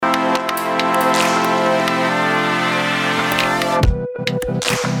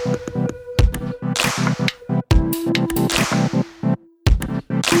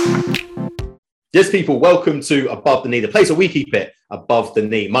Yes, people, welcome to Above the Knee, the place where we keep it above the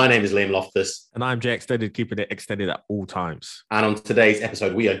knee. My name is Liam Loftus. And I'm Jay Extended, keeping it extended at all times. And on today's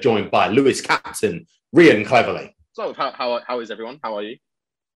episode, we are joined by Lewes captain, Rhian Cleverly. So, how is everyone? How are you?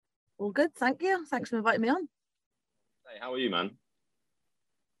 All good, thank you. Thanks for inviting me on. Hey, how are you, man?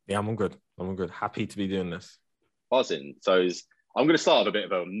 Yeah, I'm all good. Happy to be doing this. Buzzing. So, I'm going to start with a bit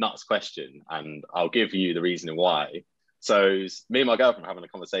of a nuts question, and I'll give you the reasoning why. So, me and my girlfriend were having a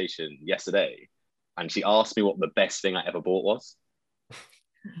conversation yesterday, and she asked me what the best thing I ever bought was.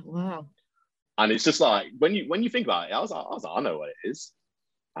 Wow. And it's just like when you think about it, I was like, I know what it is.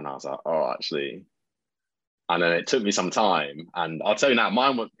 And I was like, oh, actually. And then it took me some time. And I'll tell you now,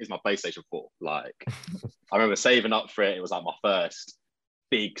 is my PlayStation 4. Like, I remember saving up for it. It was like my first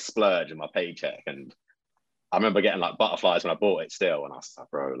big splurge in my paycheck. And I remember getting like butterflies when I bought it still. And I was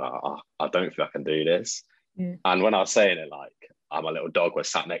like, bro, like, I don't think I can do this. Yeah. And when I was saying it, like, my little dog was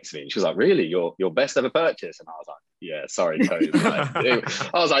sat next to me and she was like, really, your best ever purchase? And I was like, yeah, sorry, Toad. Like,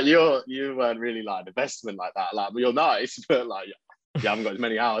 I was like, you weren't really like an investment like that. Like, you're nice, but like, you haven't got as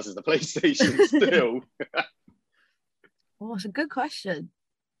many hours as the PlayStation still. Oh, it's a good question.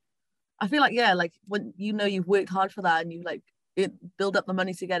 I feel like, yeah, like when you know you've worked hard for that and you like build up the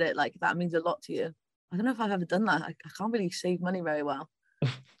money to get it, like that means a lot to you. I don't know if I've ever done that. I can't really save money very well.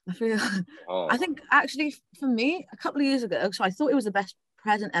 I feel. I think actually for me, a couple of years ago, so I thought it was the best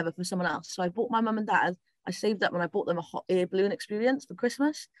present ever for someone else. So I bought my mum and dad. I saved up when I bought them a hot air balloon experience for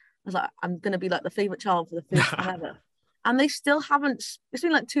Christmas. I was like, I'm gonna be like the favourite child for the first time ever. And they still haven't. It's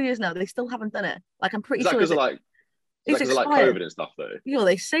been like 2 years now. They still haven't done it. Like I'm pretty sure. Is that because of like COVID and stuff though? You know,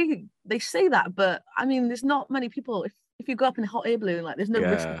 they say that, but I mean, there's not many people. If you go up in a hot air balloon, like there's no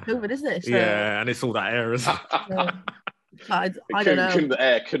risk of COVID, is there? So, yeah, and it's all that air as well. I don't know. The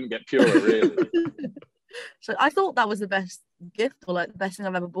air couldn't get purer, really. So I thought that was the best gift or like the best thing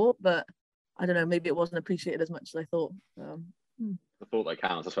I've ever bought, but I don't know. Maybe it wasn't appreciated as much as I thought. The thought that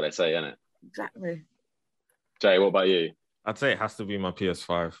counts. That's what they say, isn't it? Exactly. Jay, what about you? I'd say it has to be my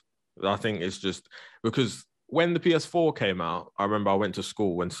PS5. I think it's just because when the PS4 came out, I remember I went to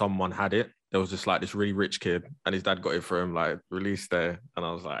school when someone had it. There was just like this really rich kid and his dad got it for him, like release day. And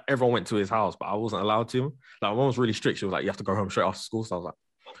I was like, everyone went to his house, but I wasn't allowed to. Like, my mom was really strict. She was like, you have to go home straight after school. So I was like,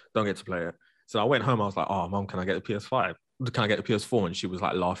 don't get to play it. So I went home. I was like, oh, mom, can I get the PS5? Can I get the PS4? And she was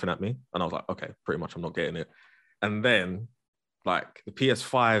like laughing at me. And I was like, okay, pretty much I'm not getting it. And then like the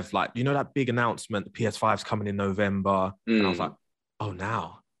PS5, like, you know, that big announcement, the PS5's coming in November. And I was like, oh,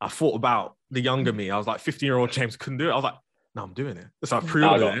 now. I thought about the younger me. I was like, 15-year-old James couldn't do it. I was like, no, I'm doing it. So I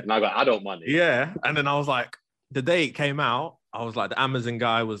pre-ordered it. Now I got adult money. Yeah. And then I was like, the day it came out, I was like, the Amazon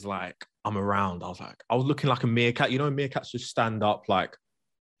guy was like, I'm around. I was looking like a meerkat. You know, meerkats just stand up like,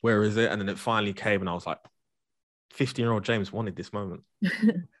 where is it? And then it finally came and I was like, 15-year-old James wanted this moment.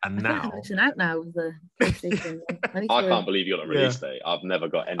 And now. It's out now with the PlayStation. I can't believe you got a release date. I've never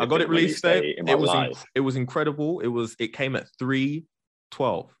got anything. I got it release date in my life. It was incredible. It came at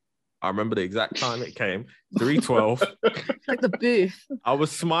 3:12. I remember the exact time it came, 3:12. It's like the booth. I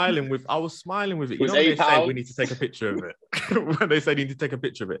was smiling with it. You know when they say we need to take a picture of it? When they said you need to take a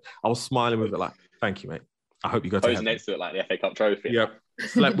picture of it, I was smiling with it like, thank you, mate. I hope you go to heaven. Next to it like the FA Cup trophy. Yep.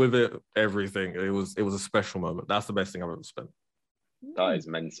 Slept with it, everything. It was a special moment. That's the best thing I've ever spent. That is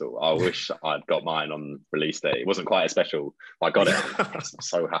mental. I wish I'd got mine on release day. It wasn't quite as special. I got it. I'm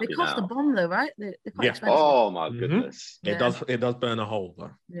so happy now. They cost now. a bomb though, right? They're quite expensive. Oh my goodness. Mm-hmm. It does burn a hole though.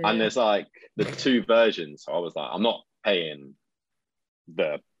 Yeah. And there's like the two versions. So I was like, I'm not paying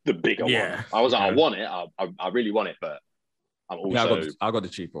the bigger one. I was like, I want it. I really want it, but I'm also I got the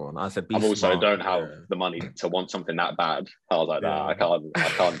cheaper one. I said I also don't have the money to want something that bad. I was like, nah, I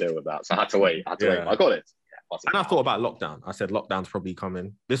can't deal with that. So I had to wait. I got it. And I thought about lockdown. I said lockdown's probably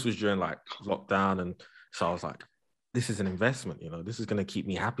coming. This was during like lockdown, and so I was like, this is an investment, you know. This is going to keep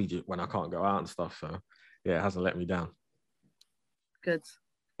me happy when I can't go out and stuff. So yeah, it hasn't let me down. Good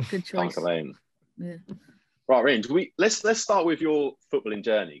choice. Can't complain. Yeah. Right, Rhian, let's start with your footballing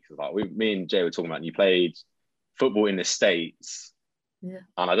journey, because like me and Jay were talking about, you played football in the States. Yeah.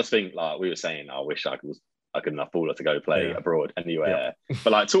 And I just think, like we were saying, I wish I could enough baller to go play abroad anywhere. Yeah.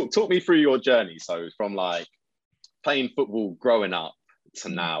 But like talk me through your journey. So from like playing football growing up to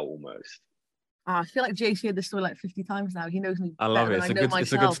now almost. I feel like Jay's heard this story like 50 times now. He knows me. I love it.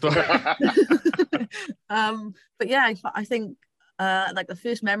 It's a good story. But yeah, I think like the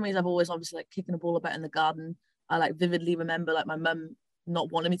first memories I've always obviously like kicking a ball about in the garden. I like vividly remember like my mum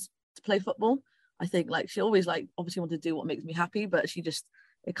not wanting me to play football. I think like she always like obviously wanted to do what makes me happy, but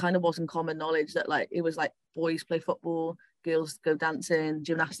it kind of wasn't common knowledge that like it was like boys play football, girls go dancing,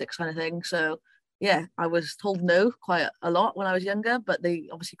 gymnastics kind of thing. So yeah, I was told no quite a lot when I was younger, but they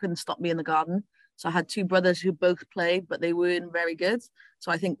obviously couldn't stop me in the garden. So I had two brothers who both played, but they weren't very good.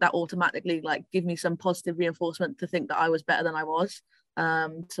 So I think that automatically like gave me some positive reinforcement to think that I was better than I was.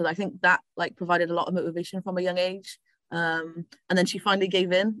 So I think that like provided a lot of motivation from a young age. And then she finally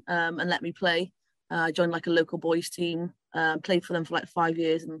gave in and let me play. I joined like a local boys team, played for them for like 5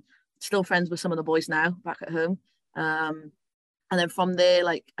 years, and still friends with some of the boys now back at home. And then from there,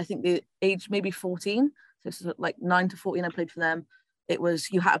 like I think the age maybe 14, so it's like 9 to 14, I played for them. It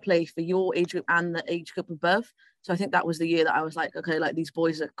was you had to play for your age group and the age group above. So I think that was the year that I was like, okay, like these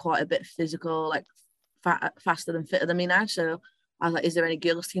boys are quite a bit physical, like faster and fitter than me now. So I was like, is there any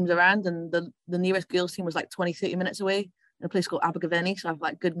girls teams around? And the nearest girls team was like 20, 30 minutes away in a place called Abergavenny. So I have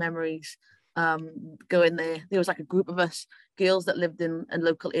like good memories going there. There was like a group of us girls that lived in a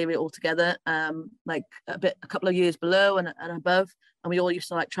local area all together, like a couple of years below and above. And we all used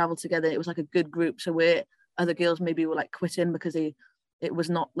to like travel together. It was like a good group. So where other girls maybe were like quitting because it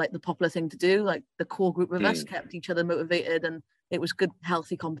was not like the popular thing to do. Like the core group of us kept each other motivated, and it was good,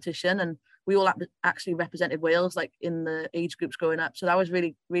 healthy competition. And we all actually represented Wales like in the age groups growing up. So that was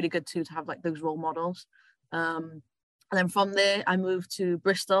really, really good too, to have like those role models. And then from there, I moved to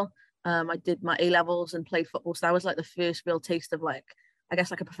Bristol. I did my A-levels and played football. So that was like the first real taste of like, I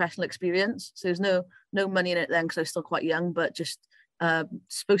guess like a professional experience. So there's no money in it then because I was still quite young, but just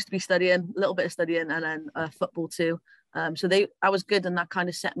supposed to be studying, a little bit of studying, and then football too. So I was good, and that kind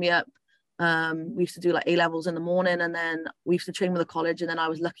of set me up. We used to do like A-levels in the morning, and then we used to train with the college, and then I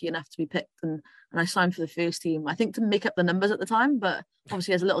was lucky enough to be picked, and I signed for the first team. I think to make up the numbers at the time, but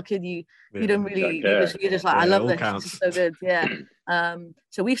obviously as a little kid you don't really, you're just like, I love this. This is so good. Yeah.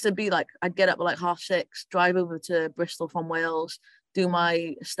 So we used to be like, I'd get up at like 6:30, drive over to Bristol from Wales, do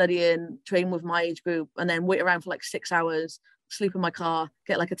my studying, train with my age group, and then wait around for like 6 hours, sleep in my car,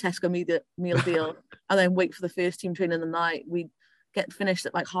 get like a Tesco meal deal, and then wait for the first team training in the night. We'd get finished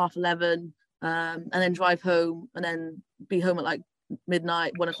at like 11:30, and then drive home, and then be home at like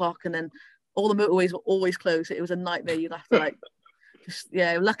midnight, 1:00, and then all the motorways were always closed. It was a nightmare. You'd have to like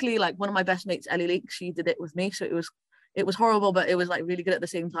luckily like one of my best mates, Ellie Leake, she did it with me, so it was horrible, but it was like really good at the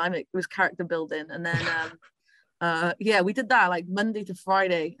same time. It was character building. And then we did that like Monday to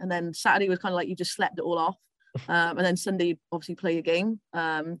Friday, and then Saturday was kind of like you just slept it all off, and then Sunday obviously play a game.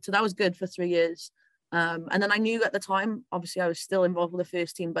 So that was good for 3 years. And then I knew at the time, obviously I was still involved with the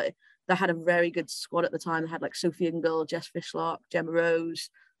first team, but they had a very good squad at the time. They had like Sophie Ingle, Jess Fishlock, Gemma Rose,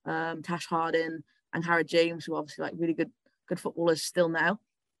 Tash Harding, and Harrod James, who are obviously like really good footballers still now.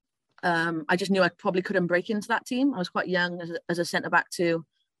 I just knew I probably couldn't break into that team. I was quite young as a centre back too.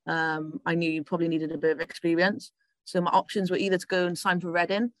 I knew you probably needed a bit of experience. So my options were either to go and sign for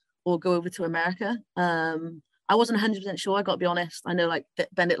Reading or go over to America. I wasn't 100% sure, I got to be honest. I know like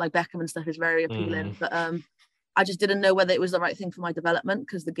Bend It Like Beckham and stuff is very appealing, but I just didn't know whether it was the right thing for my development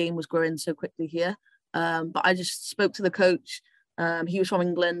because the game was growing so quickly here. But I just spoke to the coach. He was from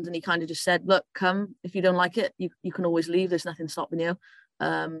England, and he kind of just said, look, come, if you don't like it, you can always leave. There's nothing stopping you.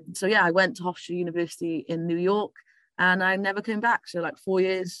 So yeah, I went to Hofstra University in New York, and I never came back. So like 4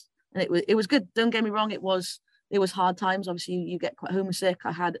 years, and it was good. Don't get me wrong. It was hard times. Obviously you get quite homesick.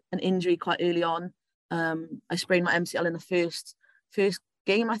 I had an injury quite early on. I sprained my MCL in the first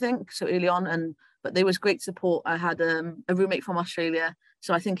game, I think, so early on, but there was great support. I had a roommate from Australia,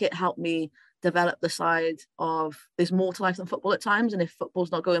 so I think it helped me develop the side of there's more to life than football at times, and if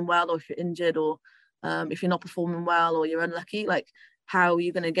football's not going well, or if you're injured, or if you're not performing well, or you're unlucky, like how are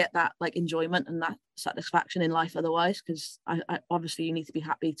you going to get that like enjoyment and that satisfaction in life otherwise? Because I obviously you need to be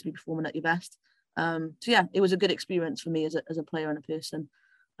happy to be performing at your best. So yeah, it was a good experience for me as a player and a person.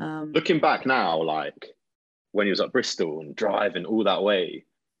 Looking back now, like when he was at Bristol and driving all that way,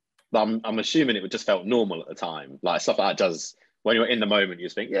 I'm assuming it would just felt normal at the time. Like stuff like that does, when you're in the moment, you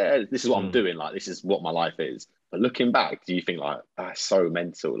just think, yeah, this is what I'm doing. Like, this is what my life is. But looking back, do you think like, that's so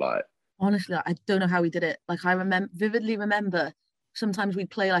mental? Like, honestly, I don't know how we did it. Like I vividly remember sometimes we'd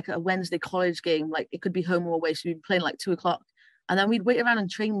play like a Wednesday college game, like it could be home or away. So we'd be playing like 2:00. And then we'd wait around and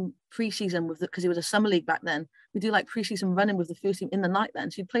train pre-season because it was a summer league back then. We'd do like pre-season running with the first team in the night then.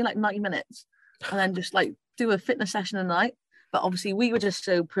 So you'd play like 90 minutes and then just like do a fitness session at night. But obviously we were just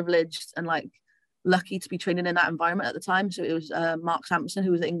so privileged and like lucky to be training in that environment at the time. So it was Mark Sampson,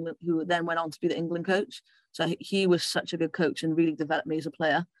 who then went on to be the England coach. So he was such a good coach and really developed me as a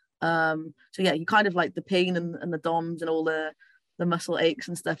player. So yeah, you kind of like the pain and the DOMs and all the muscle aches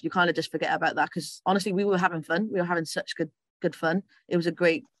and stuff, you kind of just forget about that because honestly we were having fun. We were having such good fun. It was a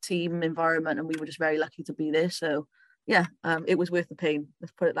great team environment and we were just very lucky to be there. So yeah, it was worth the pain,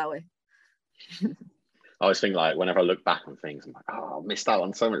 let's put it that way. I always think like whenever I look back on things, I'm like, oh, I missed out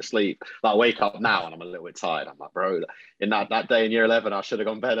on so much sleep. Like I wake up now and I'm a little bit tired. I'm like, bro, in that day in year 11, I should have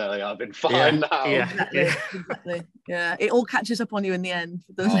gone better. Like, I've been fine now. Yeah. Exactly. Yeah, it all catches up on you in the end,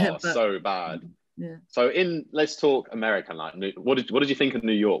 doesn't it? But, so bad. Yeah. So let's talk American. Like, what did you think of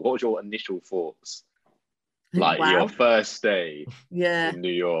New York? What was your initial thoughts? Like your first day in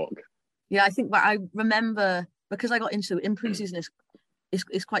New York. Yeah, I think I remember because I got into in pre-season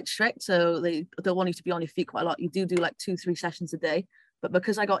it's quite strict, so they want you to be on your feet quite a lot. You do like 2-3 sessions a day, but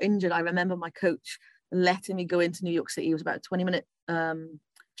because I got injured, I remember my coach letting me go into New York City. It was about a 20-minute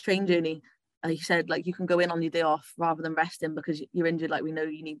train journey. He said like you can go in on your day off rather than resting because you're injured. Like we know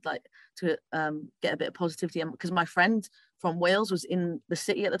you need like to get a bit of positivity. And because my friend from Wales was in the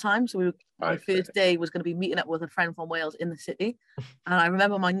city at the time, so my first day was going to be meeting up with a friend from Wales in the city. And I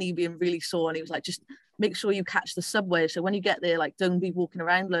remember my knee being really sore, and he was like, just make sure you catch the subway. So when you get there, like don't be walking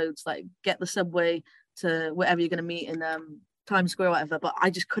around loads. Like get the subway to wherever you're going to meet in Times Square or whatever. But I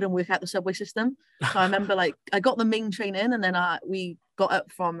just couldn't work out the subway system. So I remember like I got the main train in, and then we got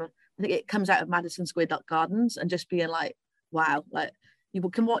up from. I think it comes out of Madison Square Gardens, and just being like, wow, like you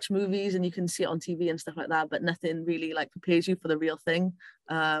can watch movies and you can see it on TV and stuff like that, but nothing really like prepares you for the real thing.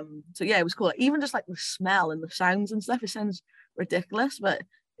 So yeah, it was cool. Even just like the smell and the sounds and stuff, it sounds ridiculous, but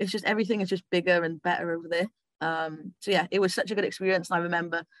it's just everything is just bigger and better over there. So yeah, it was such a good experience. And I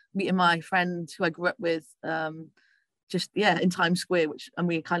remember meeting my friend who I grew up with in Times Square, and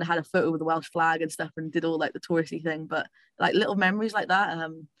we kind of had a photo with the Welsh flag and stuff and did all like the touristy thing, but like little memories like that.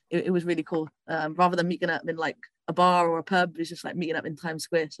 It was really cool. Rather than meeting up in like a bar or a pub, it was just like meeting up in Times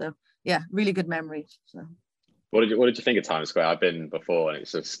Square. So yeah, really good memories. So what did you think of Times Square? I've been before, and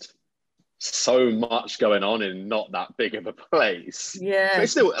it's just so much going on in not that big of a place. Yeah, but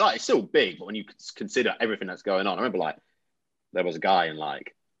it's still big. But when you consider everything that's going on, I remember like there was a guy in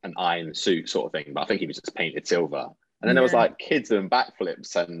like an iron suit sort of thing, but I think he was just painted silver. And then there was like kids doing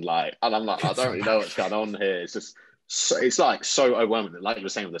backflips, and I'm like, I don't really know what's going on here. It's just. So, it's like so overwhelming, like you were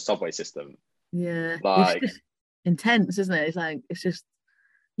saying with the subway system. Yeah, like it's just intense, isn't it? It's like it's just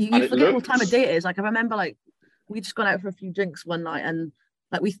you forget what time of day it is. Like I remember, like we just gone out for a few drinks one night, and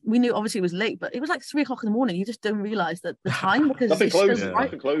like we knew obviously it was late, but it was like 3 o'clock in the morning. You just don't realize that the time because nothing closes. So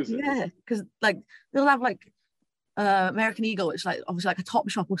nothing closes. Yeah, because like they'll have like American Eagle, which is like obviously like a top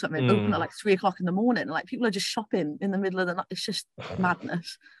shop or something, open at like 3 o'clock in the morning. And, like people are just shopping in the middle of the night. It's just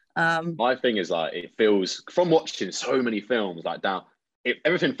madness. My thing is like it feels from watching so many films like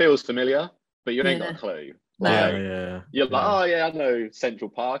everything feels familiar, but you ain't got a clue. Like, you're like, oh yeah, I know Central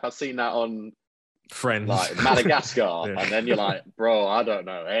Park. I've seen that on Friends, like Madagascar, and then you're like, bro, I don't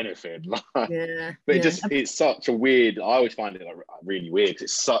know anything. Like, but it's such a weird. I always find it like, really weird because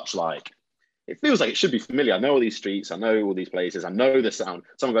it's such like it feels like it should be familiar. I know all these streets, I know all these places, I know the sound.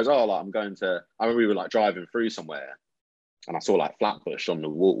 Someone goes, oh, like I remember we were like driving through somewhere. And I saw like Flatbush on the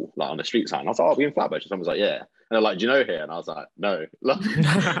wall, like on the street sign. I was like, "Oh, we're in Flatbush." And someone was like, "Yeah." And they're like, "Do you know here?" And I was like, "No."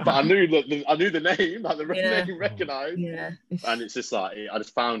 But I knew the name, like the name recognized. Yeah. And it's just like I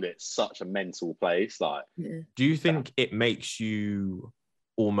just found it such a mental place. Like, do you think it makes you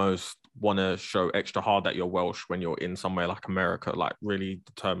almost want to show extra hard that you're Welsh when you're in somewhere like America, like really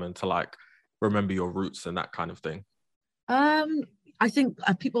determined to like remember your roots and that kind of thing? I think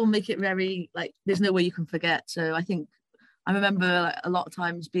people make it very like there's no way you can forget. So I think. I remember like, a lot of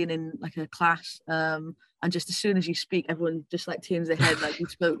times being in like a class and just as soon as you speak, everyone just like turns their head like you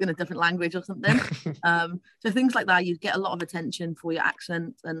spoke in a different language or something. So things like that, you get a lot of attention for your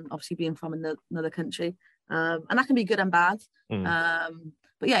accent and obviously being from another country. And that can be good and bad.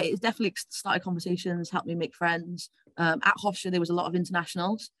 But yeah, it's definitely started conversations, helped me make friends. At Hofstra, there was a lot of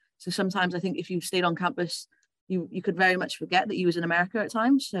internationals. So sometimes I think if you stayed on campus, you could very much forget that you was in America at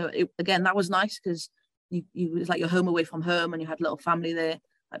times. So again, that was nice because you was like your home away from home and you had a little family there,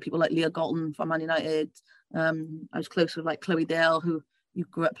 like people like Leah Galton from Man United. I was close with like Chloe Dale, who you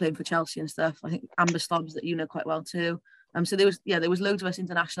grew up playing for Chelsea and stuff. I think Amber Stobbs that you know quite well too. So there was loads of us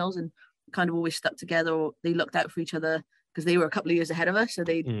internationals and kind of always stuck together, or they looked out for each other because they were a couple of years ahead of us. So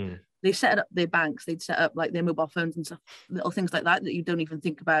they set up their banks, they'd set up like their mobile phones and stuff, little things like that you don't even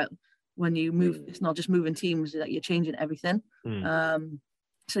think about when you move. It's not just moving teams, that you're changing everything.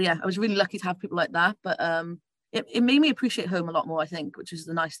 So yeah, I was really lucky to have people like that, but it made me appreciate home a lot more, I think, which is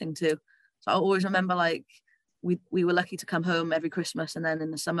the nice thing too. So I always remember like we were lucky to come home every Christmas and then in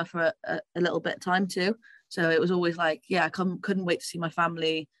the summer for a little bit of time too. So it was always like, yeah, I couldn't wait to see my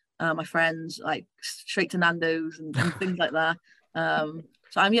family, my friends, like straight to Nando's and things like that.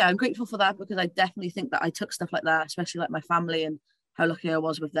 So I'm grateful for that because I definitely think that I took stuff like that, especially like my family and how lucky I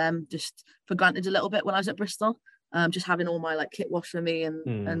was with them, just for granted a little bit when I was at Bristol. just having all my like kit washed for me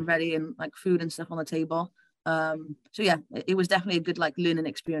and ready, and like food and stuff on the table. So yeah, it was definitely a good like learning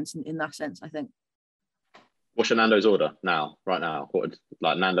experience in that sense, I think. What's your Nando's order now, right now? What,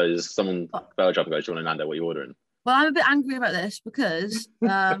 like Nando's, someone fell job goes, do you want a Nando? What are you ordering? Well, I'm a bit angry about this because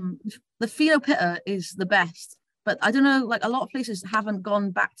the Fino Pitta is the best, but I don't know, like a lot of places haven't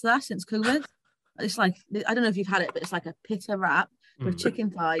gone back to that since COVID. It's like, I don't know if you've had it, but it's like a pita wrap with chicken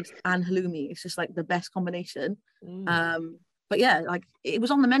thighs and halloumi. It's just like the best combination. But yeah, like it was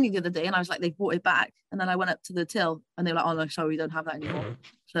on the menu the other day and I was like, they brought it back. And then I went up to the till and they were like, oh no, sorry, we don't have that anymore.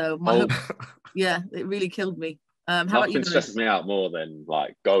 So yeah, it really killed me. How about you? Stresses me out more than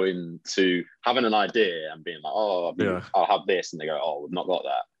like going to having an idea and being like, oh, I'll have this. And they go, oh, we've not got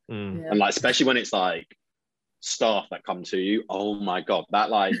that. And like, especially when it's like staff that come to you, oh my God, that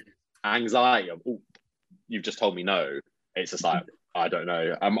like anxiety of, oh, you've just told me no. It's just like, I don't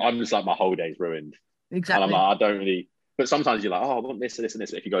know. I'm just like, my whole day's ruined. Exactly. And I'm like, I don't really. But sometimes you're like, oh, I want this and this and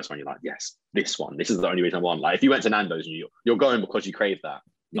this. But if you go somewhere, you're like, yes, this one. This is the only reason I want. Like if you went to Nando's and you're going because you crave that,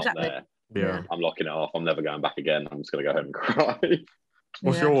 not there. Yeah. I'm locking it off. I'm never going back again. I'm just gonna go home and cry.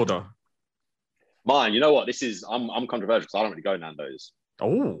 What's your order? Mine, you know what? I'm controversial because I don't really go Nando's.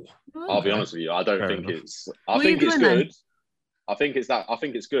 Oh. I'll be honest with you. I don't think it's I What think are you it's doing good. I think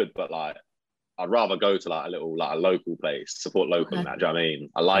it's good, but like I'd rather go to like a little like a local place, support local and that. Do you know what I mean?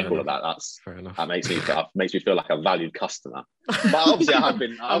 I like all of that. That makes me feel like a valued customer. But obviously I have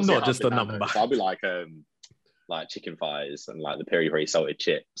been. I'm not just a number. So I'll be like chicken thighs and like the peri salted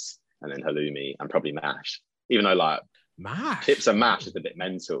chips and then halloumi and probably mash. Even though like chips and mash is a bit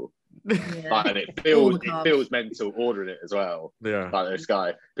mental. Like, and it feels mental ordering it as well. Yeah. Like this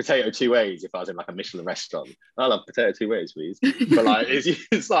guy, potato two ways. If I was in like a Michelin restaurant, I love potato two ways, please. But like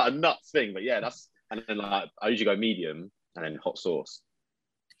it's like a nuts thing. But yeah, and then like I usually go medium and then hot sauce.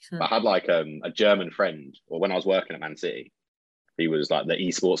 But I had like a German friend, or when I was working at Man City, he was like the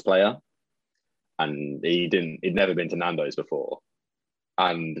esports player, and he'd never been to Nando's before.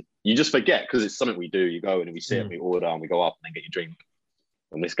 And you just forget because it's something we do. You go and we sit and we order and we go up and then get your drink.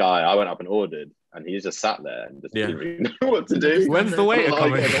 And this guy, I went up and ordered, and he just sat there and just didn't really know what to do. When's the waiter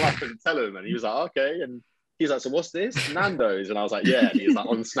coming? I couldn't tell him, and he was like, okay. And he's like, so what's this? Nando's. And I was like, yeah. And he was like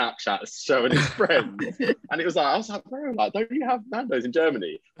on Snapchat showing his friends. And I was like, bro, like, don't you have Nando's in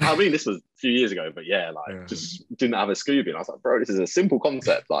Germany? I mean, this was a few years ago, but yeah, like, just didn't have a Scooby. And I was like, bro, this is a simple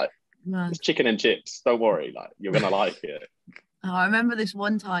concept. Like, it's chicken and chips. Don't worry, like, you're gonna like it. Oh, I remember this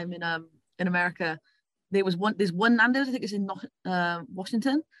one time in America. There's one Nando's, I think it's in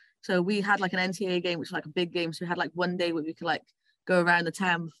Washington. So we had like an NCAA game, which was like a big game. So we had like one day where we could like go around the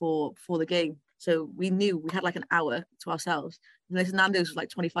town before the game. So we knew we had like an hour to ourselves. And this Nando's was like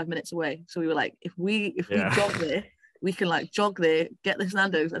 25 minutes away. So we were like, if we jog there, we can like jog there, get this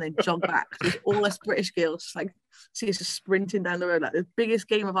Nando's, and then jog back. So it's all us British girls like see us just sprinting down the road. Like the biggest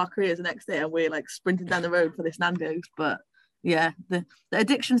game of our careers the next day, and we're like sprinting down the road for this Nando's. But yeah, the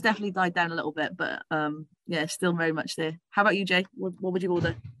addiction's definitely died down a little bit, but yeah, still very much there. How about you, Jay? What would you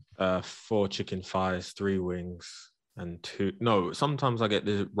order? 4 chicken thighs, 3 wings, and 2. No, sometimes I get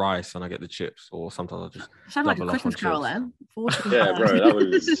the rice and I get the chips, or sometimes I just. Sounds like a Christmas carol then. Yeah, bro,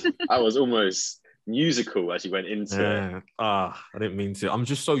 that was almost musical as you went into it. I didn't mean to. I'm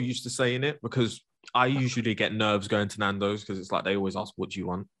just so used to saying it because I usually get nerves going to Nando's because it's like they always ask, "What do you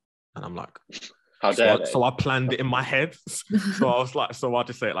want?" And I'm like. How dare they? So I planned it in my head. So I was like, so I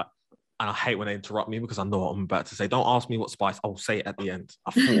just say it like, and I hate when they interrupt me because I know what I'm about to say. Don't ask me what spice. I'll say it at the end.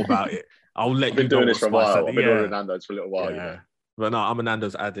 I thought about it. I'll let you know. I've been doing this for a while. I've been ordering Nando's for a little while. Yeah. But no, I'm a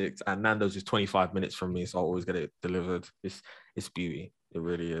Nando's addict, and Nando's is 25 minutes from me, so I always get it delivered. It's beauty. It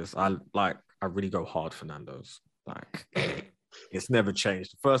really is. I really go hard for Nando's. Like, it's never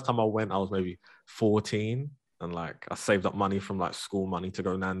changed. The first time I went, I was maybe 14, and like I saved up money from like school money to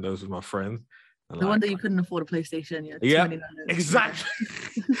go Nando's with my friends. No wonder you couldn't afford a PlayStation. Yeah, exactly.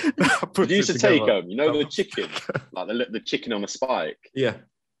 You used to take them, the chicken, like the chicken on a spike. Yeah,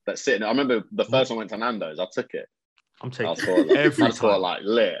 that's sitting. I remember the first time I went to Nando's, I took it. I'm taking every time. Like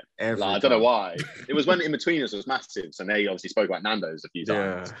lit. Like, I don't know why. It was when In Between Us was massive, so they obviously spoke about Nando's a few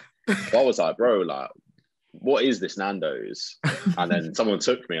times. So I was like, bro, like, what is this Nando's? And then someone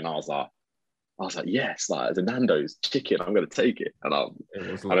took me, and I was like, yes, like it's a Nando's chicken. I'm gonna take it, and I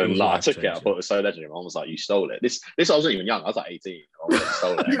took it. I thought it was so legendary. I was like, "You stole it." This I wasn't even young. I was like 18. I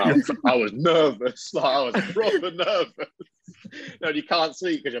stole it. I was nervous. Like I was proper nervous. No, you can't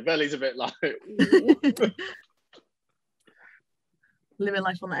sleep because your belly's a bit like living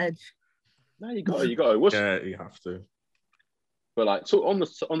life on the edge. No, you got to. Yeah, you have to. But like, so on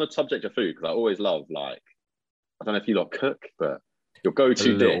the subject of food, because I always love like, I don't know if you lot cook, but your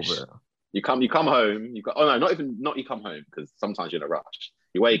go-to dish. You come home. You got not you come home because sometimes you're in a rush.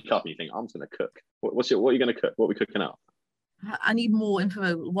 You wake up and you think, I'm just gonna cook. What are you gonna cook? What are we cooking up? I need more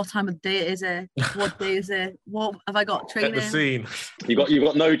info. What time of day is it? What day is it? What have I got training? At the scene. You've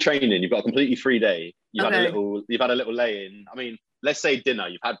got no training. You've got a completely free day. You've had a little lay-in. I mean, let's say dinner.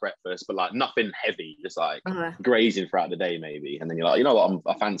 You've had breakfast, but like nothing heavy, just like grazing throughout the day maybe. And then you're like, you know what?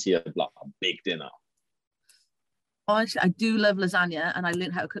 I fancy a big dinner. Honestly, I do love lasagna, and I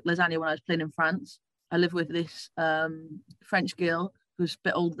learned how to cook lasagna when I was playing in France. I live with this French girl who's a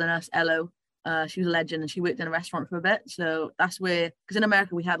bit older than us, Ello. She was a legend, and she worked in a restaurant for a bit. So that's where, because in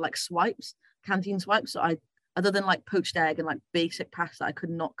America we had like swipes, canteen swipes. So other than like poached egg and like basic pasta, I could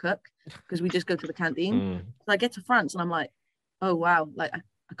not cook because we just go to the canteen. So I get to France and I'm like, oh wow, like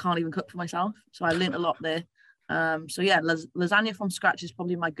I can't even cook for myself. So I learned a lot there. So yeah, lasagna from scratch is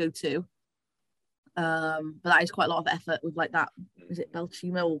probably my go-to. But that is quite a lot of effort with like that. Is it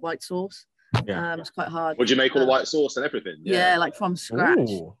Belchimo or white sauce? Yeah. It's quite hard. Would you make all the white sauce and everything? Yeah, like from scratch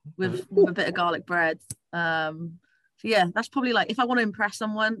with a bit of garlic bread. So yeah, that's probably like, if I want to impress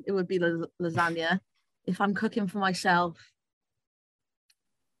someone, it would be lasagna. If I'm cooking for myself,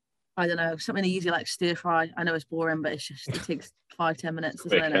 I don't know, something easy like stir fry. I know it's boring, but it takes 5-10 minutes.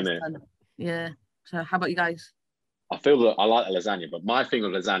 Yeah. So how about you guys? I feel that I like the lasagna, but my thing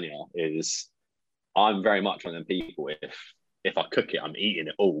with lasagna is I'm very much one of them people. If I cook it, I'm eating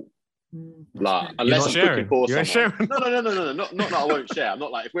it all. Like, unless I'm cooking for someone. No. Not that I won't share. I'm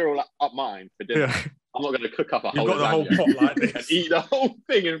not like, if we're all up mine for dinner, I'm not going to cook up a whole lasagna pot like this and eat the whole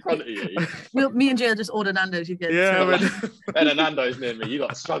thing in front of you. Me and Jay will just order Nando's. You get and a Nando's near me. You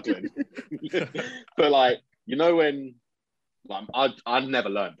got struggling. But like, you know when, like, I've never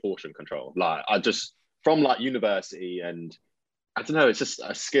learned portion control. Like, I just from like university, and I don't know, it's just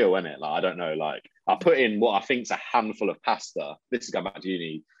a skill, isn't it? Like, I don't know. Like, I put in what I think's a handful of pasta. This is going back to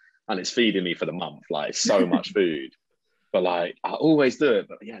uni. And it's feeding me for the month. Like, it's so much food. But like, I always do it.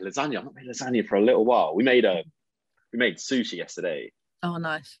 But yeah, lasagna. I've not made lasagna for a little while. We made sushi yesterday. Oh,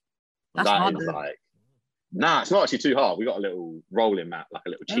 nice. That's hard. Like, nah, it's not actually too hard. We got a little rolling mat, like a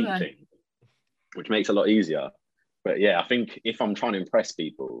little cheat thing, which makes it a lot easier. But yeah, I think if I'm trying to impress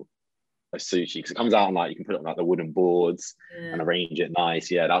people, a sushi, because it comes out and like you can put it on like the wooden boards and arrange it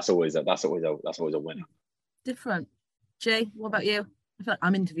nice. Yeah, that's always a winner. Different. Jay, what about you? I feel like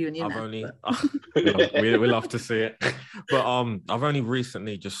I'm interviewing you. We love to see it, but I've only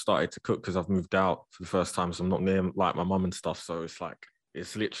recently just started to cook because I've moved out for the first time, so I'm not near like my mum and stuff. So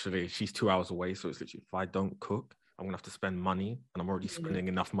it's literally she's 2 hours away, so it's literally if I don't cook, I'm gonna have to spend money, and I'm already spending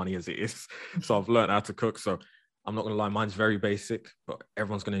enough money as it is. So I've learned how to cook. So I'm not gonna lie, mine's very basic, but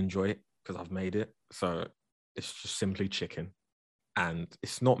everyone's gonna enjoy it because I've made it. So it's just simply chicken, and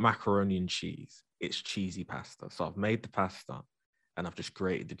it's not macaroni and cheese. It's cheesy pasta. So I've made the pasta, and I've just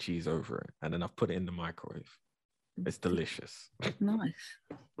grated the cheese over it, and then I've put it in the microwave. It's delicious. Nice.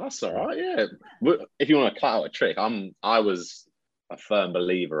 That's all right. Yeah. If you want to cut out a trick, I was a firm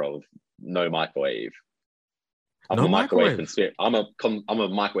believer of no microwave. I'm a microwave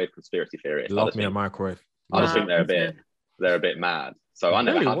conspiracy theorist. Love me a microwave. I just think they're a bit mad. So I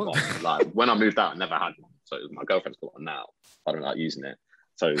never had one. Like when I moved out, I never had one. So my girlfriend's got one now. I don't like using it.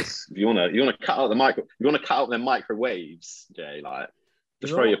 So if you want to cut out the microwaves, Jay, like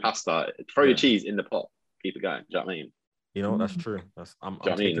just throw your pasta, your cheese in the pot, keep it going. Do you know what I mean? You know, that's true. I'm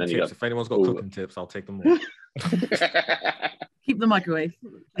taking tips. If anyone's got cooking tips, I'll take them all. Keep the microwave.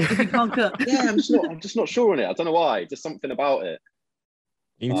 If you can't cook. Yeah, I'm just not sure on it. I don't know why. Just something about it.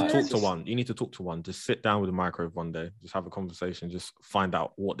 You need to talk to one. You need to talk to one. Just sit down with the microwave one day. Just have a conversation. Just find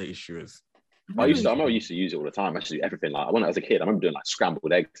out what the issue is. I'm not used to use it all the time. I used to do everything. Like when I was a kid, I remember doing like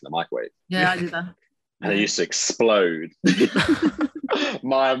scrambled eggs in the microwave. Yeah, I do that. And it used to explode.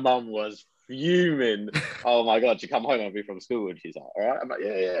 My mum was fuming. Oh my god, she'd come home and be from school and she's like, all right. I'm like,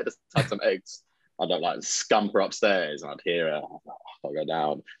 yeah, just had some eggs. I'd like scamper upstairs and I'd hear her. I'll go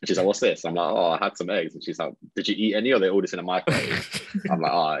down. And she's like, what's this? I'm like, oh, I had some eggs. And she's like, did you eat any, or they all just in a microwave? I'm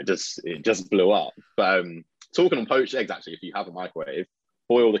like, oh, it just blew up. But talking on poached eggs, actually, if you have a microwave,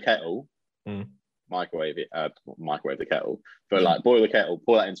 boil the kettle. Microwave the kettle, but like boil the kettle,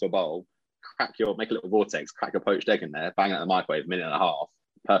 pour that into a bowl, make a little vortex, crack a poached egg in there, bang it in the microwave, minute and a half,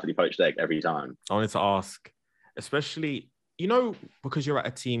 perfectly poached egg every time. I wanted to ask, especially, you know, because you're at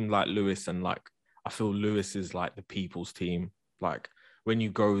a team like Lewes, and like I feel Lewes is like the people's team. Like when you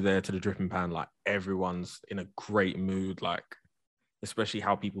go there to the dripping pan, like everyone's in a great mood, like especially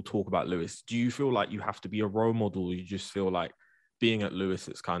how people talk about Lewes. Do you feel like you have to be a role model, or you just feel like being at Lewes,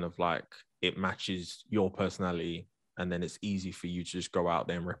 it's kind of like it matches your personality, and then it's easy for you to just go out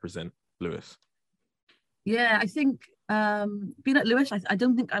there and represent Lewes? Yeah, I think Being at Lewes, I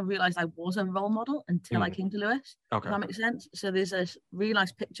don't think I realised I was a role model until I came to Lewes. Okay. If that makes sense. So there's a really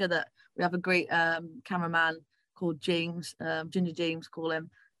nice picture that we have a great cameraman called James, Ginger James, call him,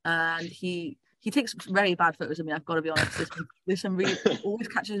 and he takes very bad photos of me. I've got to be honest. There's some really always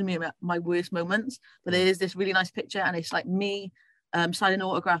catches me at my worst moments. But there is this really nice picture, and it's like me signing an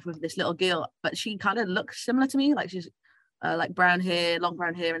autograph with this little girl, but she kind of looks similar to me. Like she's like brown hair, long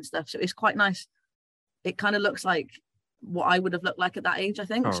brown hair and stuff. So it's quite nice. It kind of looks like what I would have looked like at that age, I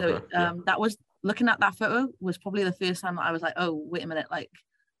think. Oh, so okay. that was, looking at that photo was probably the first time that I was like, oh, wait a minute, like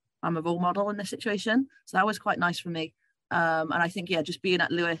I'm a role model in this situation. So that was quite nice for me. And I think, yeah, just being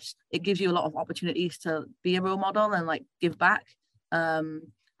at Lewes, it gives you a lot of opportunities to be a role model and like give back.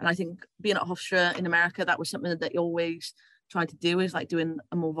 And I think being at Hofstra in America, that was something that you always tried to do, is like doing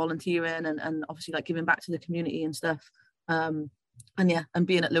a more volunteering and obviously like giving back to the community and stuff. And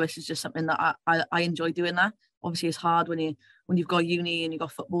being at Lewes is just something that I enjoy doing that. Obviously it's hard when you've got uni and you've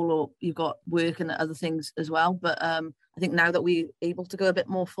got football or you've got work and other things as well. But I think now that we're able to go a bit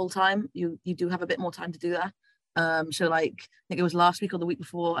more full time, you do have a bit more time to do that. So like I think it was last week or the week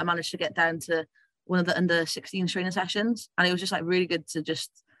before, I managed to get down to one of the under 16 training sessions, and it was just like really good to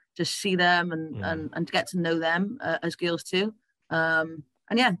just see them and to get to know them as girls too. And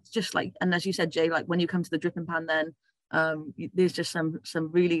yeah, just like, and as you said, Jay, like when you come to the Dripping Pan, then there's just some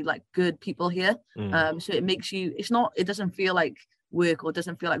really like good people here. So it makes you, it doesn't feel like work or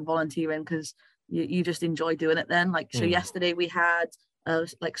doesn't feel like volunteering, because you just enjoy doing it then. Like, so yesterday we had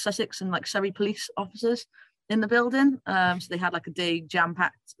like Sussex and like Surrey police officers in the building. So they had like a day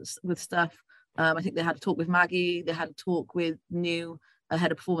jam-packed with stuff. I think they had a talk with Maggie, they had a talk with new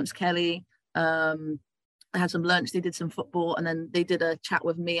head of performance Kelly. They had some lunch, they did some football, and then they did a chat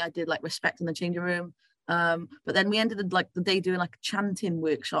with me. I did like respect in the changing room. But then we ended like the day doing like a chanting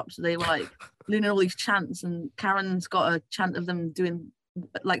workshop. So they were like learning all these chants, and Karen's got a chant of them doing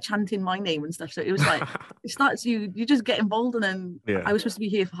like chanting my name and stuff. So it was like it starts you just get involved, and then I was supposed to be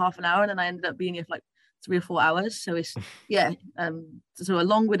here for half an hour, and then I ended up being here for like 3 or 4 hours. So it's so a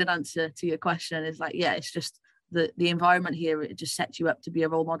long-winded answer to your question is like, yeah, it's just the environment here, it just sets you up to be a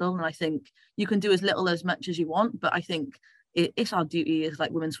role model. And I think you can do as little as much as you want, but I think it's our duty as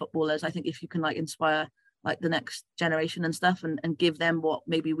like women's footballers. I think if you can like inspire like the next generation and stuff, and give them what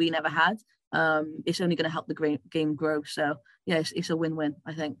maybe we never had, it's only going to help the game grow. So yeah, it's a win-win,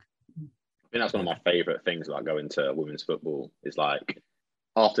 I think. I think that's one of my favourite things about going to women's football, is like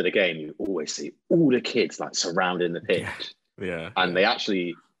after the game, you always see all the kids like surrounding the pitch. And they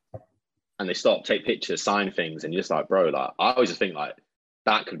actually, and they stop, take pictures, sign things, and you're just like, bro, like I always just think like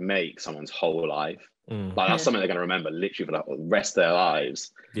that could make someone's whole life. Like that's something they're going to remember literally for the rest of their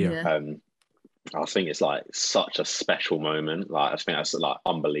lives. I think it's like such a special moment. Like I think that's like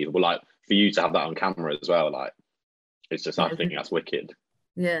unbelievable. Like for you to have that on camera as well, like it's just, I think that's wicked.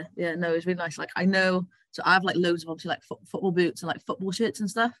 No, it's really nice. Like I know, so I have like loads of obviously like football boots and like football shirts and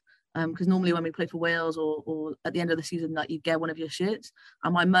stuff. Because normally when we play for Wales or at the end of the season, like you get one of your shirts,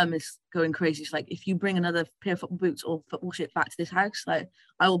 and my mum is going crazy. She's like, if you bring another pair of football boots or football shirt back to this house, like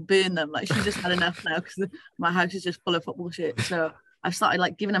I will burn them. Like she's just had enough now, because my house is just full of football shirts. So I've started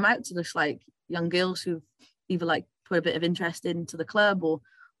like giving them out to just like young girls who've either like put a bit of interest into the club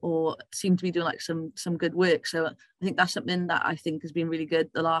or seem to be doing like some good work. So I think that's something that I think has been really good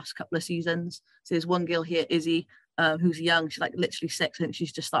the last couple of seasons. So there's one girl here, Izzy, who's young. She's like literally 6. I think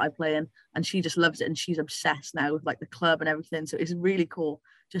she's just started playing, and she just loves it, and she's obsessed now with like the club and everything. So it's really cool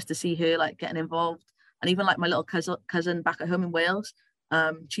just to see her like getting involved. And even like my little cousin back at home in Wales,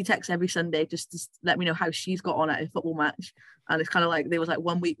 she texts every Sunday just to let me know how she's got on at a football match. And it's kind of like there was like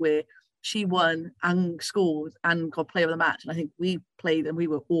one week where she won and scored and got player of the match, and I think we played and we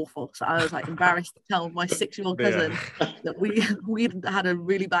were awful. So I was like embarrassed to tell my 6-year-old cousin that we had a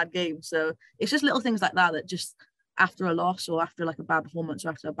really bad game. So it's just little things like that just after a loss or after like a bad performance or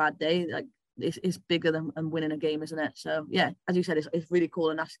after a bad day, like it's bigger than winning a game, isn't it? So yeah, as you said, it's really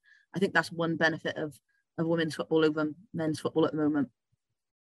cool, and I think that's one benefit of women's football over men's football at the moment.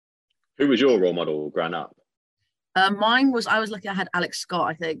 Who was your role model growing up? Mine was, I was lucky I had Alex Scott,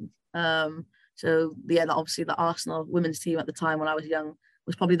 I think. So yeah, obviously the Arsenal women's team at the time when I was young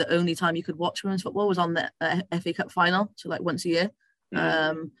was probably the only time you could watch women's football was on the FA Cup final, so like once a year.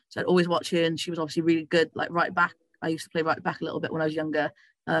 So I'd always watch her, and she was obviously really good, like right back. I used to play right back a little bit when I was younger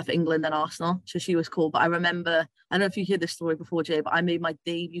for England and Arsenal, so she was cool. But I remember, I don't know if you heard this story before, Jay, but I made my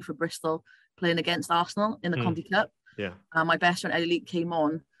debut for Bristol playing against Arsenal in the Conti Cup. My best friend Ellie Leak came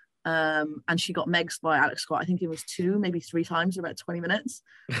on, and she got megged by Alex Scott. I think it was 2, maybe 3 times in about 20 minutes.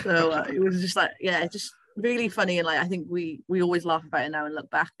 So it was just like, yeah, just really funny. And like, I think we always laugh about it now and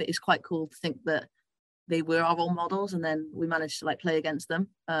look back, but it's quite cool to think that they were our role models, and then we managed to like play against them.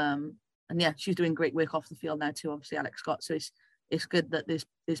 And yeah, she's doing great work off the field now too, obviously Alex Scott. So it's good that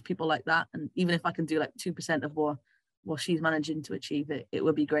there's people like that. And even if I can do like 2% of what she's managing to achieve, it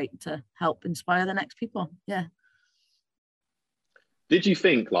would be great to help inspire the next people. Yeah. Did you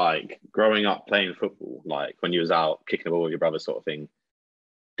think, like, growing up playing football, like when you was out kicking the ball with your brother sort of thing,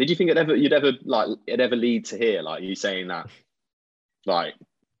 did you think it'd ever lead to here, like you saying that, like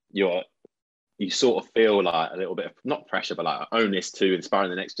you sort of feel like a little bit of, not pressure, but like onus to inspiring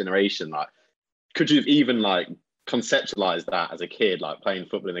the next generation? Like, could you have even like conceptualized that as a kid, like playing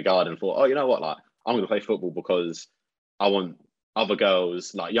football in the garden, thought, oh, you know what, like I'm going to play football because I want other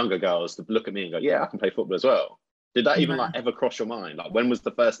girls, like younger girls, to look at me and go, yeah, I can play football as well? Did that even like ever cross your mind? Like, when was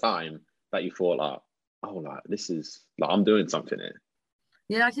the first time that you thought like, oh, like this is like I'm doing something here?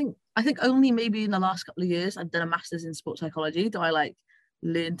 Yeah, I think only maybe in the last couple of years I've done a master's in sports psychology do I like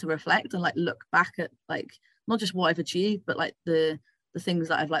learn to reflect and like look back at like not just what I've achieved, but like the things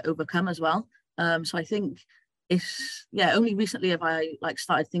that I've like overcome as well. So I think it's only recently have I like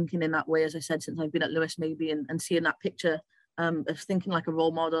started thinking in that way, as I said, since I've been at Lewes maybe, and seeing that picture of thinking like a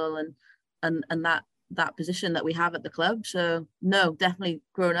role model and that position that we have at the club. So no, definitely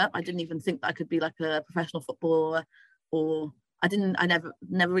growing up, I didn't even think that I could be like a professional footballer, or I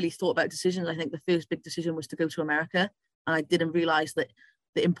never really thought about decisions. I think the first big decision was to go to America, and I didn't realize that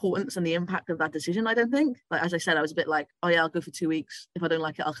the importance and the impact of that decision. I don't think, like, as I said, I was a bit like, oh yeah, I'll go for 2 weeks. If I don't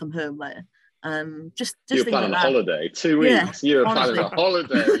like it, I'll come home later. Just you were planning a holiday, 2 weeks. You were planning a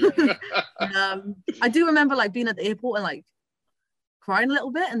holiday. I do remember like being at the airport and like crying a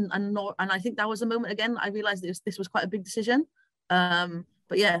little bit, and I think that was a moment again I realized this was quite a big decision.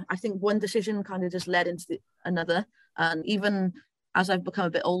 But yeah, I think one decision kind of just led into another, and even as I've become a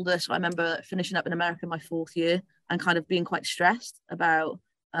bit older, so I remember finishing up in America my 4th year and kind of being quite stressed about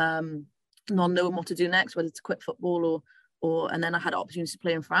not knowing what to do next, whether to quit football or and then I had opportunities to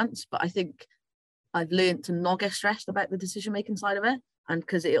play in France. But I think I've learned to not get stressed about the decision making side of it, and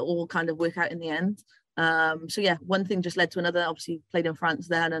because it all kind of work out in the end. So yeah, one thing just led to another. Obviously played in France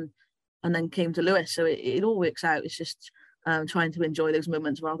then, and then came to Lewes. So it all works out. It's just trying to enjoy those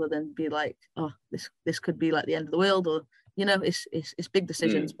moments rather than be like, oh, this could be like the end of the world, or you know, it's big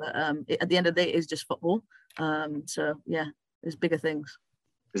decisions. But at the end of the day, it is just football. So yeah, there's bigger things.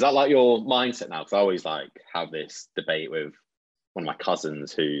 Is that like your mindset now? Because I always like have this debate with one of my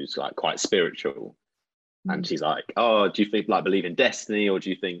cousins who's like quite spiritual, and she's like, oh, do you think like believe in destiny, or do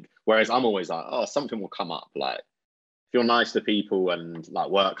you think? Whereas I'm always like, oh, something will come up. Like if you're nice to people and like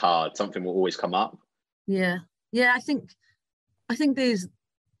work hard, something will always come up. Yeah. I think there's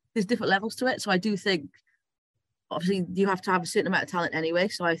different levels to it. So I do think obviously you have to have a certain amount of talent anyway.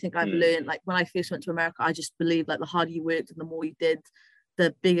 So I think I've learned, like when I first went to America, I just believed like the harder you worked and the more you did,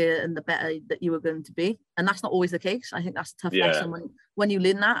 the bigger and the better that you were going to be. And that's not always the case. I think that's a tough lesson when you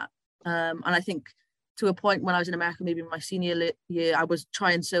learn that. And I think to a point when I was in America, maybe in my senior year, I was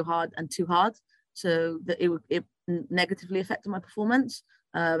trying so hard and too hard, so that it negatively affected my performance.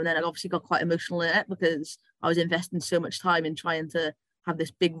 And then I obviously got quite emotional in it because I was investing so much time in trying to have this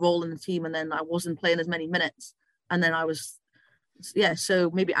big role in the team, and then I wasn't playing as many minutes. And then I was,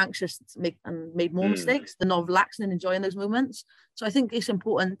 so maybe anxious to made more mistakes than not relaxing and enjoying those moments. So I think it's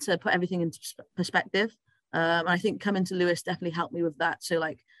important to put everything into perspective. And I think coming to Lewes definitely helped me with that. So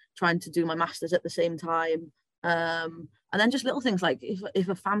like trying to do my masters at the same time. And then just little things like if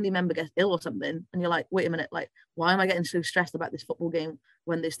a family member gets ill or something, and you're like, wait a minute, like, why am I getting so stressed about this football game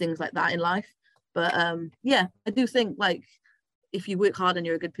when there's things like that in life? But I do think like if you work hard and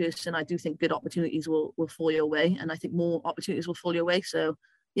you're a good person, I do think good opportunities will fall your way, and I think more opportunities will fall your way. So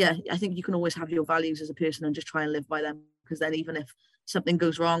yeah, I think you can always have your values as a person and just try and live by them, because then even if something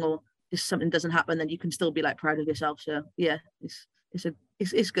goes wrong or if something doesn't happen, then you can still be like proud of yourself. So yeah, it's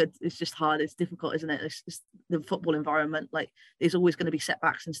good. It's just hard. It's difficult, isn't it? It's just the football environment. Like there's always going to be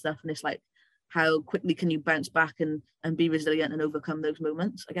setbacks and stuff, and it's like how quickly can you bounce back and be resilient and overcome those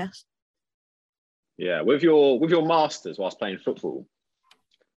moments, I guess. Yeah, with your masters whilst playing football,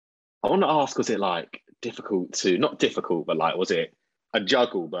 I want to ask, was it like difficult to, not difficult, but like was it a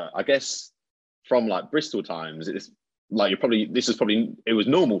juggle? But I guess from like Bristol times, it's like it was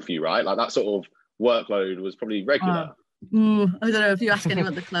normal for you, right? Like that sort of workload was probably regular. I don't know if you ask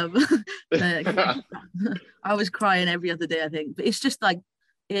anyone at the club. I was crying every other day, I think. But it's just like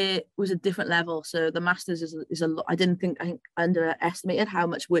it was a different level. So the masters is a lot. I think I underestimated how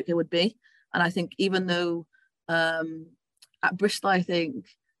much work it would be. And I think even though at Bristol, I think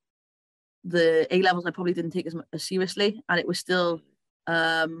the A levels I probably didn't take as seriously, and it was still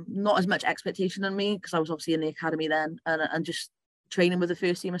not as much expectation on me because I was obviously in the academy then and just training with the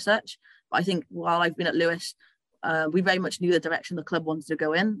first team as such. But I think while I've been at Lewes, we very much knew the direction the club wanted to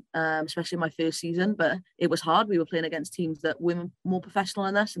go in, especially my first season. But it was hard. We were playing against teams that were more professional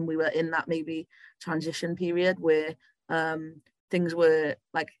than us, and we were in that maybe transition period where things were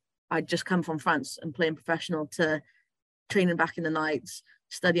like, I'd just come from France and playing professional to training back in the nights,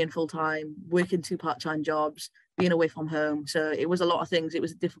 studying full time, working 2 part-time jobs, being away from home. So it was a lot of things. It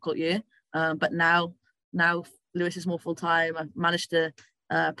was a difficult year. But now Lewes is more full time. I've managed to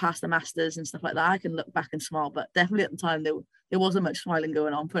pass the masters and stuff like that. I can look back and smile, but definitely at the time there wasn't much smiling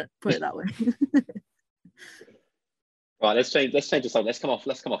going on. Put it that way. Right, let's change the subject. Let's come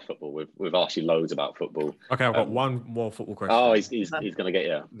off football. We've asked you loads about football. Okay, I've got one more football question. Oh, he's gonna get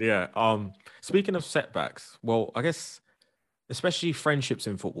you. Yeah. Speaking of setbacks, well, I guess especially friendships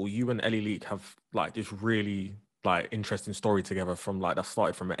in football, you and Ellie Leak have like this really like interesting story together from like that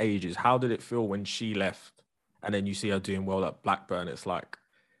started from ages. How did it feel when she left and then you see her doing well at Blackburn? It's like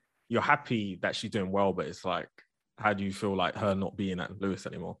you're happy that she's doing well, but it's like, how do you feel like her not being at Lewes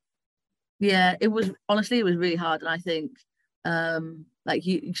anymore? Yeah, it was really hard. And I think like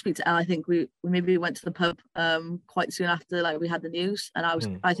you speak to Elle, I think we maybe went to the pub quite soon after like we had the news, and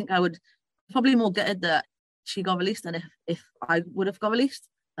I think I would probably more gutted that she got released than if I would have got released.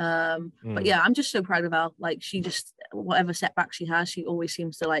 But yeah, I'm just so proud of Elle. Like she just, whatever setback she has, she always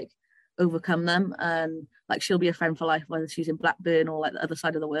seems to like overcome them, and like she'll be a friend for life whether she's in Blackburn or like the other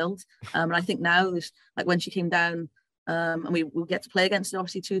side of the world. And I think now this, like when she came down, and we get to play against her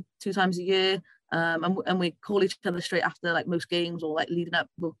obviously two times a year, and we call each other straight after like most games, or like leading up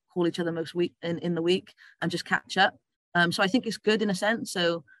we'll call each other most week in the week and just catch up. So I think it's good in a sense.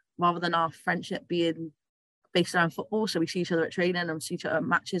 So rather than our friendship being based around football, so we see each other at training and see each other at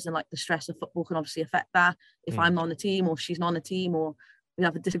matches, and like the stress of football can obviously affect that if I'm not on the team or she's not on the team, or we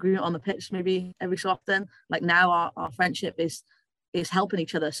have a disagreement on the pitch maybe every so often. Like now our friendship is helping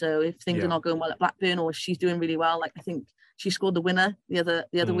each other. So if things are not going well at Blackburn, or she's doing really well, like I think she scored the winner the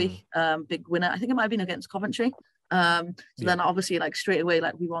other week, big winner. I think it might have been against Coventry. Then obviously like straight away,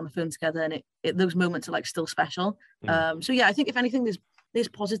 like we were on the phone together, and it those moments are like still special. So yeah, I think if anything there's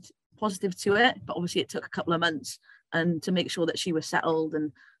positive to it, but obviously it took a couple of months and to make sure that she was settled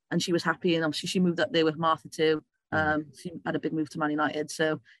and she was happy, and obviously she moved up there with Martha too. She had a big move to Man United,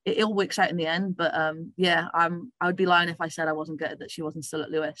 so it all works out in the end. But yeah, I would be lying if I said I wasn't gutted that she wasn't still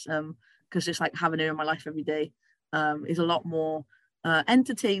at Lewes, because just like having her in my life every day is a lot more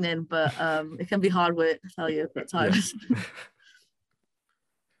entertaining, but it can be hard work, I tell you, at times.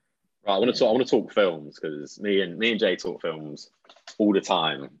 Right, I want to talk films, because me and Jay talk films all the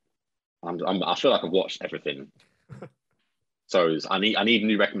time. I feel like I've watched everything. So I need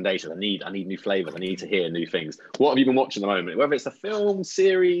new recommendations. I need new flavors. I need to hear new things. What have you been watching at the moment? Whether it's a film,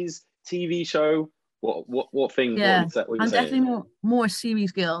 series, TV show, what thing? Yeah, what I'm definitely more a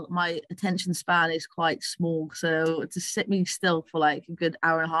series girl. My attention span is quite small, so to sit me still for like a good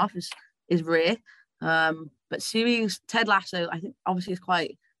hour and a half is rare. But series, Ted Lasso, I think obviously is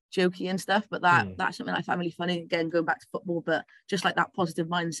quite jokey and stuff, but that's something I find really funny. Again, going back to football, but just like that positive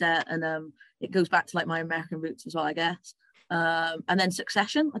mindset, and it goes back to like my American roots as well, I guess. And then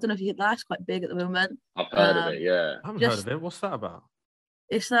Succession, I don't know if you heard that, it's quite big at the moment. I've heard of it, yeah. I haven't heard of it. What's that about?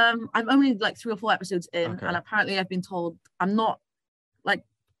 It's I'm only like 3 or 4 episodes in, and apparently I've been told I'm not like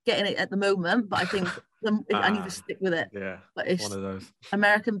getting it at the moment, but I think I need to stick with it. Yeah, but it's one of those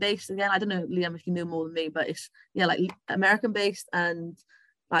American based again. I don't know, Liam, if you know more than me, but it's like American based, and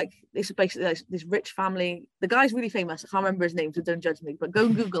like it's basically like this rich family. The guy's really famous. I can't remember his name, so don't judge me. But go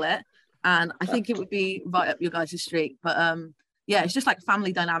and Google it, and I think it would be right up your guys' street. But yeah, it's just like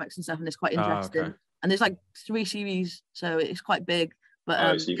family dynamics and stuff, and it's quite interesting. Okay. And there's like 3 series, so it's quite big.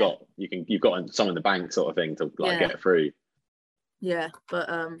 But so you've got some in the bank sort of thing to like get through. Yeah, but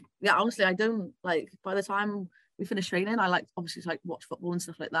yeah, honestly, I don't like. By the time we finish training, I like obviously to like watch football and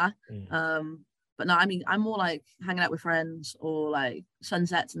stuff like that. But no, I mean, I'm more like hanging out with friends or like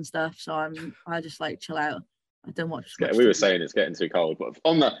sunsets and stuff. So I just like chill out. I don't watch. We were saying it's getting too cold, but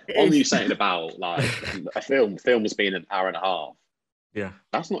on you saying about like a film's been an hour and a half. Yeah,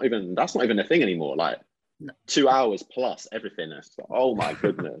 that's not even a thing anymore. Like 2 hours plus everything. Oh my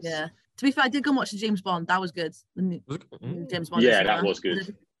goodness. Yeah. To be fair, I did go and watch the James Bond. That was good. James Bond. Yeah, that was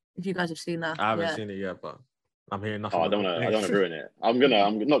good. If you guys have seen that, I haven't seen it yet, but I'm hearing nothing. I don't want to ruin it. I'm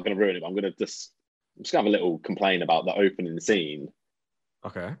not gonna ruin it. But I'm just gonna have a little complain about the opening scene.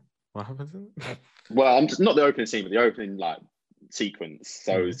 Okay, what happens? Well, I'm just not the opening scene, but the opening like sequence.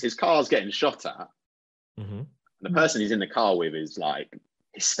 So his car's getting shot at, and the person he's in the car with is like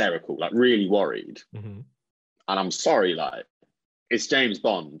hysterical, like really worried. And I'm sorry, like it's James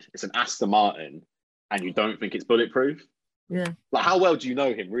Bond, it's an Aston Martin, and you don't think it's bulletproof? Yeah. Like, how well do you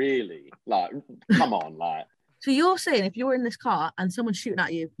know him, really? Like, come on, like. So you're saying if you're in this car and someone's shooting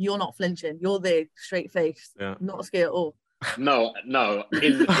at you, you're not flinching. You're there, straight faced, not scared at all. No.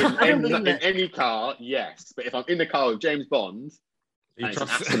 In any car, yes. But if I'm in the car with James Bond and it's an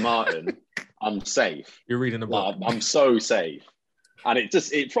Aston Martin, I'm safe. You're reading a book. Like, I'm so safe. And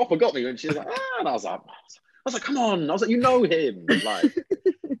it proper got me when she was like, and I was like, come on. I was like, you know him. Like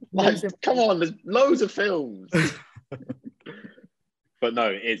come on, there's loads of films. But no,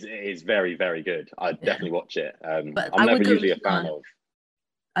 it is very, very good. I'd definitely watch it. But I'm never usually a fan of.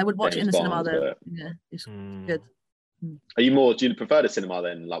 I would watch it in the cinema though. But... Yeah, it's good. Do you prefer the cinema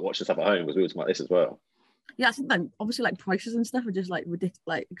than like watching stuff at home? Because we were talking about this as well. Yeah, I think like obviously like prices and stuff are just like ridiculous,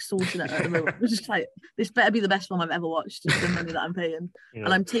 like extortionate at the moment. It's just like this better be the best film I've ever watched for the money that I'm paying,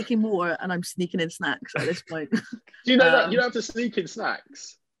 and I'm taking more and I'm sneaking in snacks at this point. Do you know that you don't have to sneak in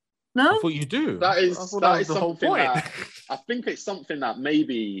snacks? No, I thought you do. That is the whole something point. that I think it's something that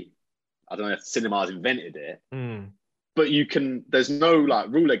maybe I don't know if cinemas invented it, but there's no like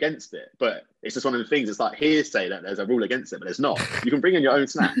rule against it. But it's just one of the things. It's like hearsay that there's a rule against it, but there's not. You can bring in your own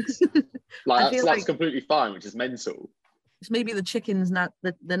snacks. Like that's completely fine, which is mental. It's maybe the chickens,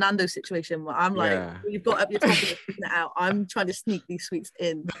 the Nando situation where I'm like, you've got up your top and you're taking it out. I'm trying to sneak these sweets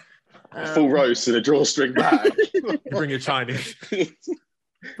in. Full roast in a drawstring bag. Bring your Chinese.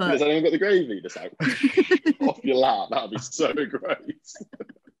 But has anyone got the gravy? Just like off your lap. That would be so great.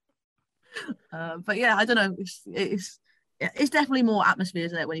 But yeah, I don't know. It's definitely more atmosphere,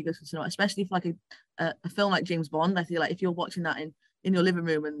 isn't it, when you go to the cinema, especially if like a film like James Bond. I feel like if you're watching that in your living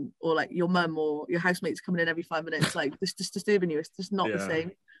room or like your mum or your housemates coming in every 5 minutes, like this just disturbing you. It's just not the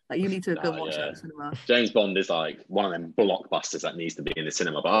same. Like you need to go and watch that in the cinema. James Bond is like one of them blockbusters that needs to be in the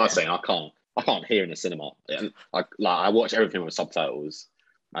cinema. But I was saying I can't hear in the cinema. I watch everything with subtitles.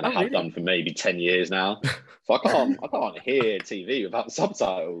 And I have done for maybe 10 years now. So I can't hear TV without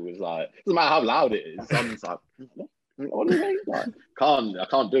subtitles. Like, it doesn't matter how loud it is. I'm just like, what do you mean? Like, I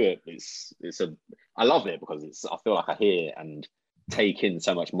can't do it. I love it because I feel like I hear and take in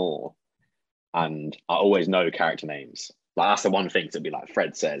so much more. And I always know character names. Like, that's the one thing to be like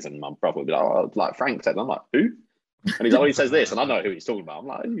Fred says, and my brother would be like, oh, like Frank said. And I'm like, who? And he's always says this, and I know who he's talking about. I'm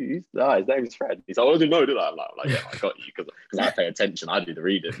like, his name is Fred. He's like, I didn't know, did I? I'm like, yeah, I got you because I pay attention. I do the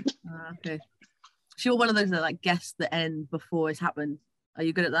reading. Okay. So you're one of those that like guess the end before it's happened. Are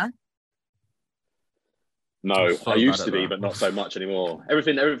you good at that? No, I used to be, but not so much anymore.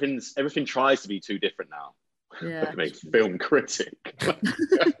 Everything tries to be too different now. Yeah. Like a film critic.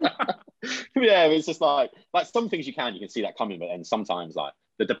 Yeah, it's just like some things you can see that coming, but then sometimes like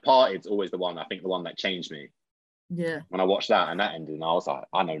The Departed's always the one that changed me. Yeah. When I watched that and that ended, and I was like,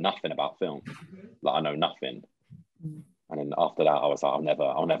 I know nothing about film. Like, I know nothing. And then after that, I was like,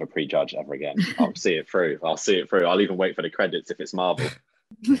 I'll never prejudge ever again. I'll see it through. I'll even wait for the credits if it's Marvel.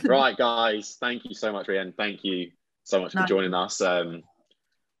 Right, guys. Thank you so much, Rhian. Thank you so much for joining us. I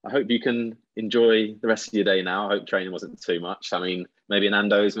hope you can enjoy the rest of your day now. I hope training wasn't too much. I mean, maybe an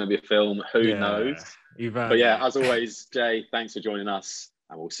Nando's, maybe a film. Who knows? But yeah, as always, Jay, thanks for joining us.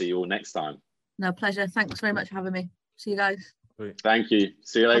 And we'll see you all next time. No, pleasure. Thanks very much for having me. See you guys. Thank you.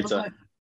 See you later. Bye-bye.